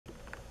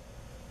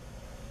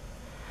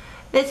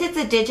This is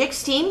the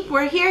Digix team.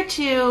 We're here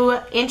to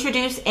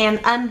introduce and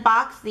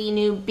unbox the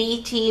new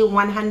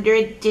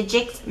BT-100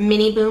 Digix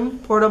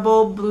miniBOOM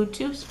portable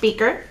Bluetooth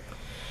speaker.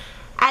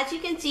 As you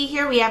can see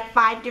here, we have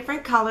 5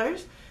 different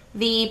colors: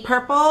 the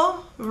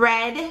purple,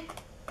 red,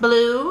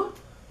 blue,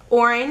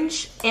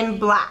 orange, and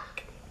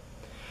black.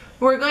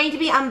 We're going to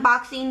be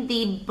unboxing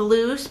the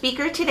blue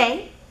speaker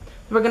today.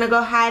 We're going to go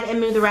ahead and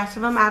move the rest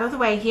of them out of the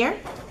way here.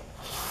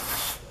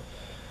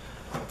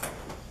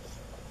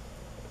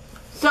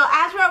 So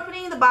as we're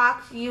opening the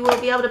box, you will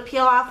be able to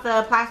peel off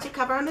the plastic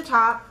cover on the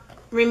top,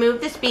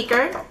 remove the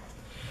speaker,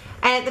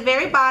 and at the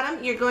very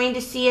bottom you're going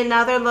to see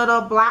another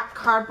little black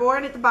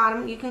cardboard at the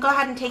bottom. You can go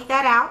ahead and take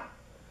that out.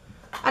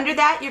 Under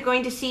that you're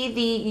going to see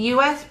the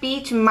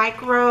USB to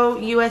micro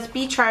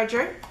USB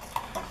charger,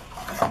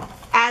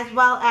 as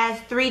well as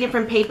 3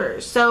 different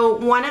papers. So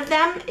one of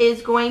them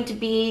is going to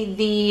be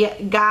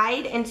the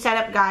guide and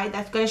setup guide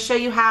that's going to show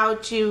you how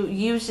to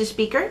use the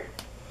speaker.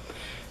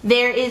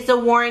 There is a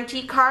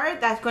warranty card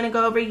that's going to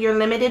go over your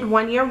limited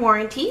 1-year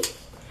warranty,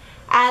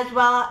 as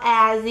well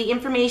as the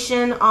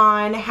information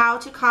on how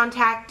to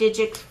contact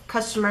Digix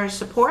customer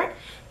support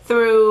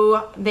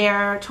through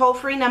their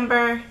toll-free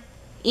number,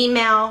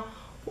 email,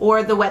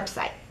 or the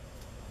website.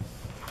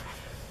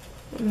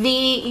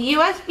 The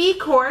USB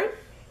cord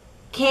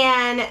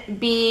can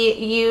be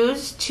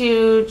used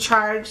to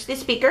charge the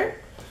speaker.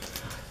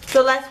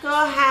 So let's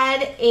go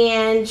ahead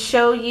and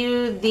show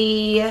you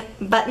the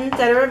buttons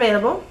that are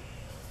available.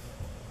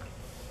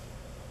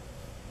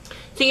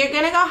 So you're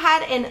going to go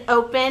ahead and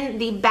open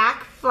the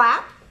back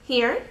flap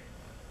here.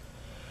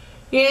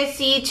 You're going to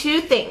see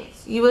 2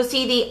 things. You will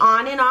see the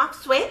on and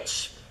off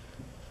switch.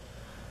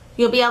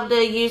 You'll be able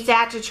to use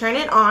that to turn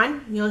it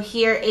on. You'll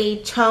hear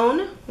a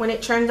tone when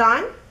it turns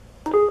on.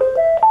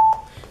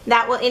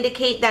 That will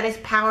indicate that it's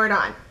powered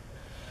on.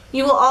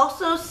 You will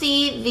also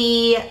see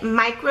the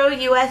micro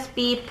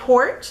USB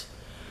port.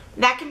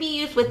 That can be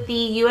used with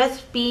the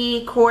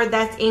USB cord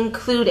that's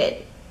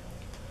included.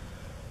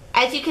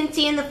 As you can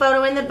see in the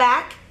photo in the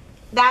back,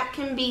 that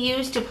can be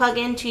used to plug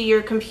into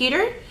your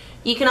computer.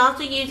 You can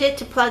also use it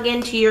to plug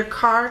into your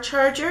car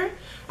charger,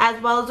 as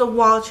well as a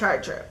wall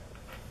charger.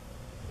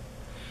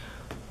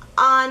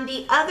 On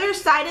the other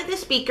side of the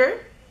speaker,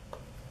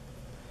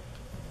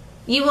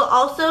 you will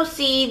also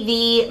see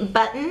the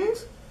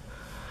buttons.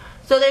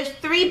 So there's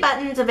 3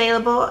 buttons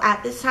available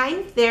at this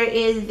time. There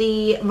is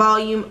the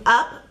volume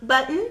up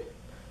button,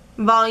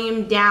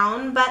 volume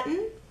down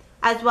button,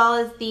 as well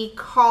as the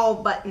call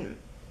button.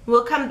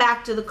 We'll come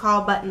back to the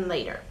call button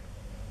later.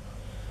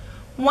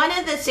 One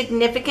of the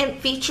significant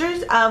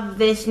features of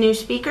this new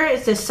speaker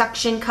is the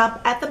suction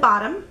cup at the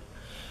bottom.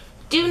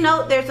 Do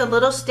note there's a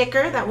little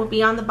sticker that will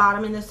be on the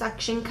bottom in the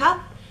suction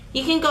cup.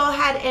 You can go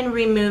ahead and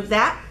remove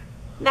that.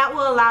 That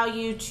will allow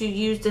you to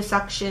use the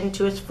suction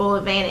to its full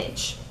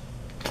advantage.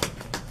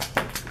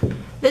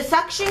 The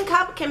suction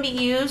cup can be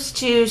used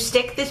to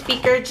stick the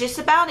speaker just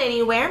about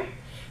anywhere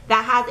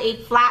that has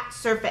a flat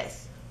surface.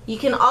 You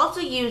can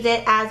also use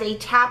it as a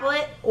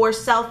tablet or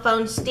cell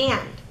phone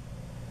stand.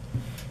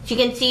 As you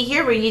can see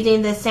here, we're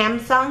using the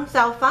Samsung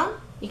cell phone.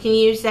 You can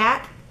use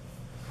that.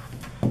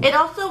 It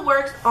also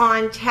works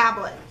on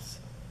tablets.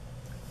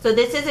 So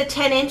this is a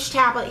 10-inch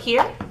tablet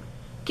here.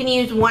 You can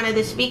use one of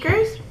the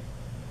speakers,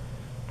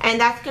 and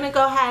that's going to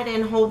go ahead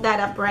and hold that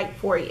upright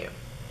for you.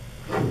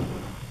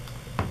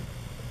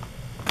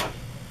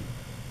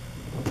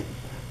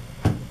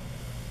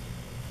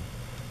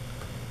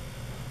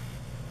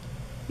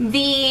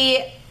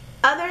 The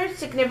other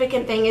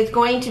significant thing is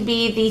going to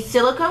be the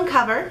silicone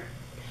cover.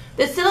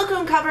 The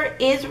silicone cover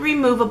is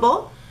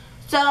removable.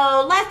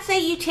 So let's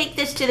say you take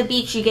this to the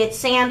beach, you get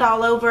sand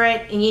all over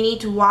it, and you need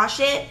to wash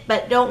it,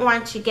 but don't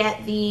want to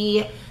get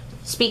the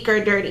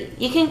speaker dirty.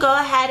 You can go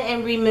ahead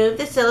and remove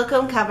the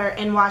silicone cover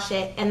and wash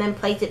it, and then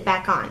place it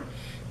back on.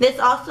 This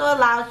also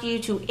allows you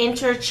to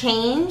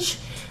interchange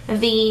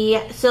the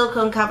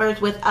silicone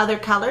covers with other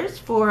colors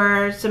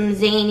for some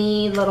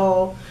zany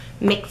little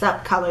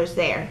mix-up colors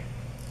there.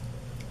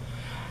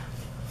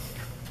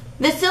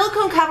 The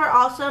silicone cover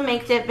also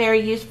makes it very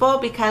useful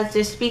because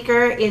the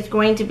speaker is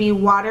going to be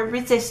water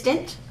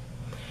resistant.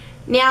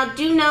 Now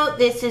do note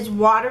this is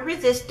water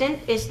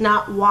resistant, it's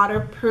not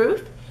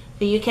waterproof,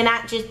 so you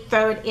cannot just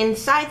throw it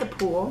inside the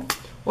pool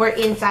or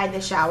inside the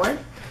shower.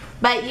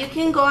 But you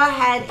can go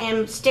ahead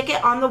and stick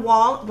it on the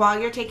wall while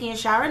you're taking a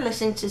shower,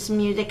 listen to some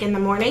music in the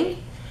morning.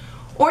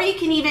 Or you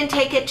can even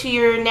take it to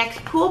your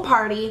next pool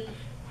party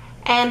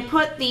and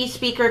put the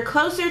speaker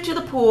closer to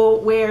the pool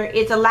where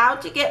it's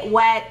allowed to get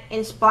wet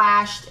and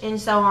splashed and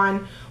so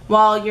on,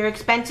 while your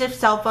expensive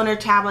cell phone or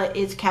tablet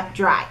is kept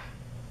dry.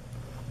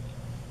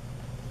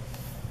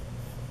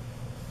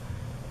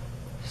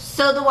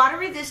 So the water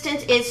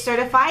resistance is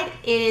certified.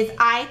 It is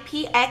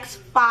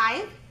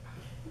IPX5.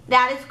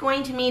 That is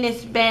going to mean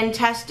it's been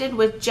tested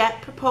with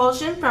jet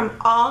propulsion from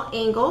all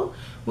angles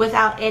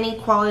without any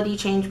quality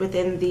change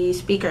within the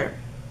speaker.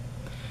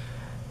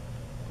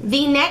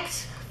 The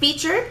next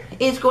feature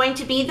is going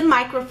to be the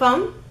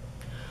microphone.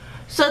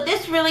 So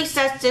this really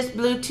sets this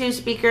Bluetooth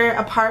speaker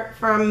apart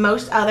from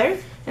most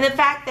others. and the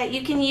fact that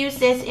you can use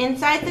this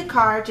inside the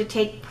car to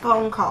take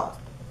phone calls.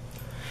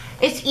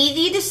 It's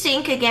easy to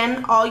sync.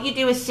 Again, all you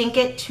do is sync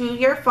it to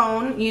your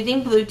phone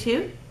using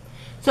Bluetooth.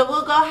 So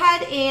we'll go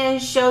ahead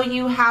and show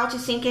you how to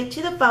sync it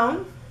to the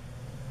phone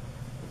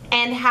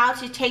and how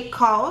to take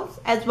calls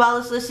as well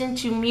as listen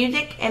to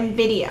music and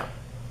video.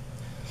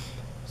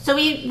 So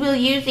we will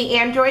use the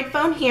Android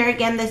phone here,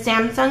 again the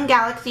Samsung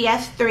Galaxy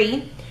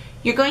S3.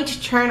 You're going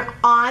to turn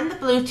on the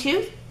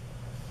Bluetooth.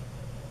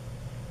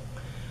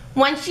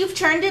 Once you've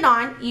turned it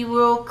on, you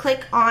will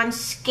click on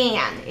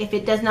scan. If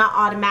it does not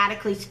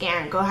automatically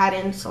scan, go ahead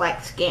and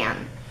select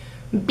scan.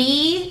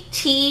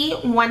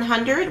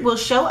 BT-100 will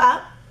show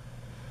up.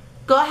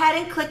 Go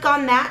ahead and click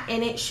on that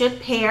and it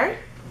should pair.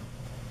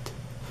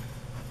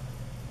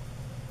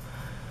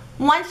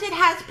 Once it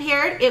has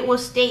paired, it will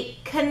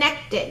state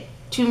connected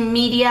to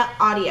media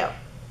audio.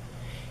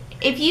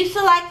 If you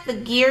select the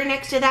gear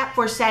next to that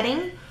for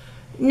setting,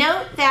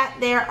 note that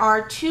there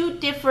are two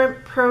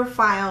different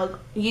profiles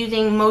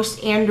using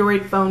most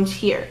Android phones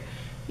here.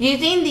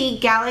 Using the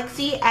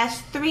Galaxy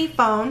S3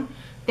 phone,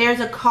 there's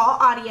a call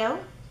audio.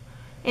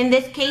 In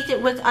this case,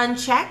 it was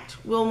unchecked.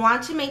 We'll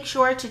want to make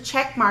sure to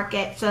check mark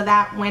it so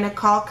that when a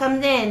call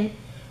comes in,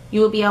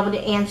 you will be able to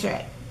answer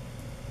it.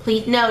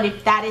 Please note,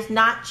 if that is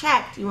not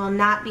checked, you will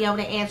not be able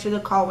to answer the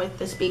call with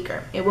the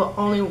speaker. It will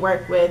only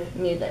work with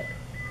music.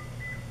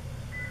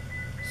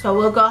 So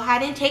we'll go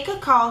ahead and take a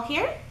call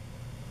here.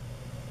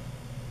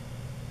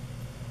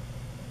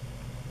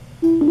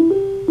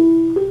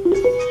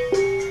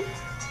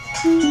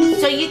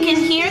 So you can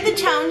hear the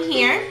tone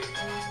here.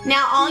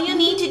 Now all you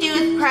need to do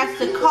is press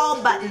the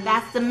call button.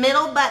 That's the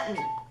middle button.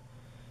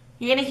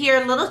 You're going to hear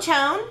a little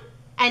tone,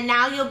 and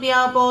now you'll be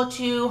able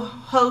to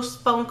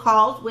host phone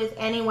calls with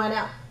anyone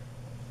else.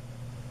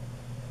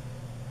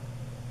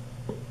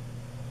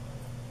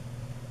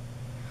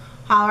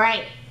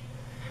 Alright,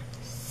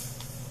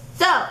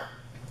 so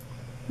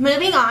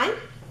moving on,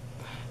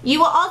 you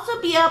will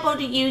also be able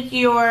to use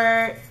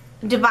your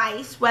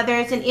device, whether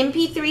it's an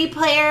MP3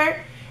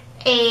 player,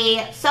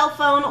 a cell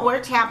phone, or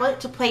a tablet,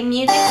 to play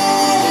music.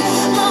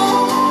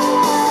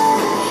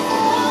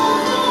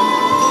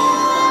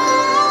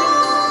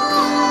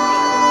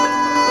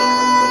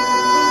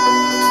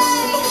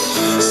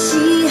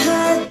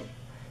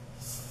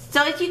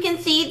 So as you can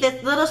see,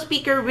 this little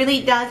speaker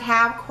really does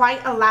have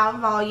quite a loud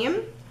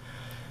volume.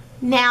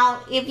 Now,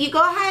 if you go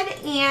ahead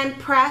and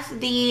press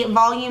the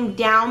volume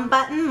down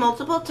button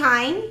multiple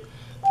times,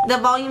 the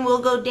volume will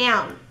go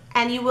down,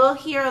 and you will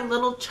hear a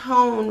little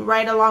tone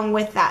right along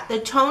with that. The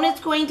tone is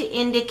going to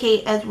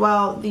indicate as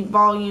well the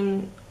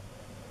volume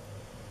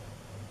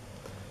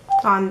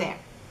on there.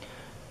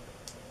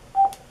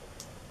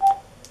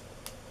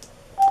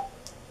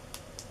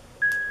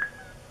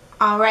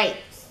 Alright,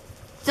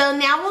 so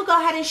now we'll go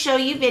ahead and show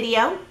you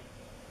video.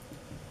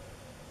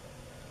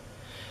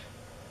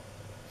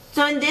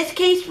 So in this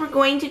case, we're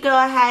going to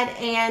go ahead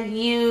and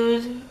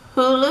use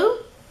Hulu.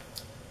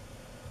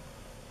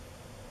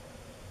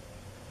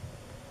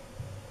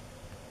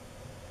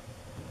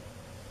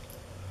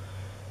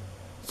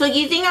 So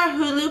using our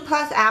Hulu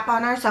Plus app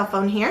on our cell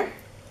phone here,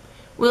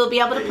 we'll be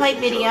able to play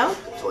video.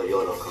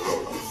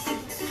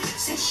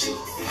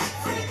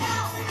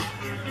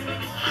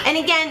 And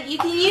again, you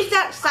can use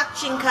that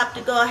suction cup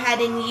to go ahead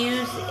and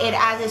use it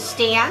as a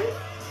stand,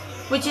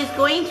 which is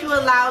going to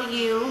allow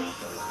you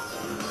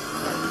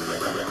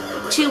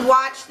to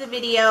watch the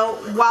video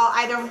while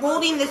either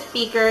holding the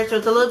speaker, so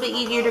it's a little bit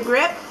easier to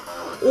grip,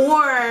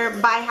 or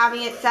by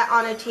having it set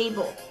on a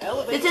table.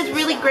 This is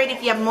really great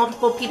if you have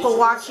multiple people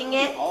watching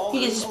it. You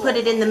can just put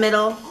it in the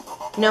middle.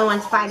 No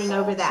one's fighting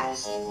over that.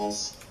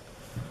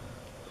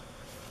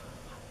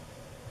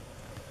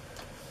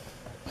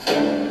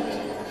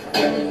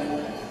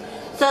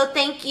 So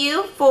thank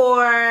you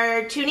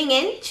for tuning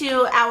in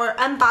to our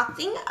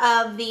unboxing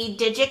of the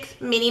Digix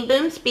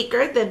miniBOOM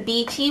speaker, the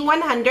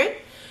BT-100.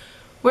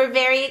 We're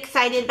very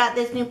excited about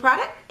this new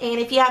product, and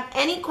if you have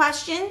any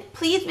questions,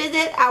 please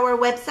visit our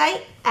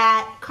website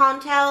at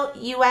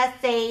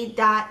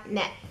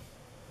contelusa.net.